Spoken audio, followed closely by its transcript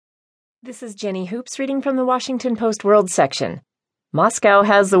This is Jenny Hoops reading from the Washington Post World section. Moscow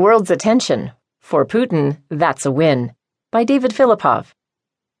has the world's attention. For Putin, that's a win. By David Filipov.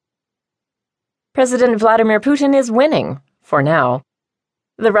 President Vladimir Putin is winning, for now.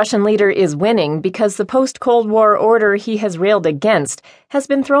 The Russian leader is winning because the post-Cold War order he has railed against has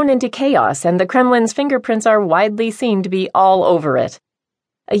been thrown into chaos, and the Kremlin's fingerprints are widely seen to be all over it.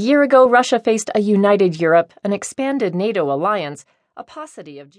 A year ago, Russia faced a united Europe, an expanded NATO alliance, a paucity of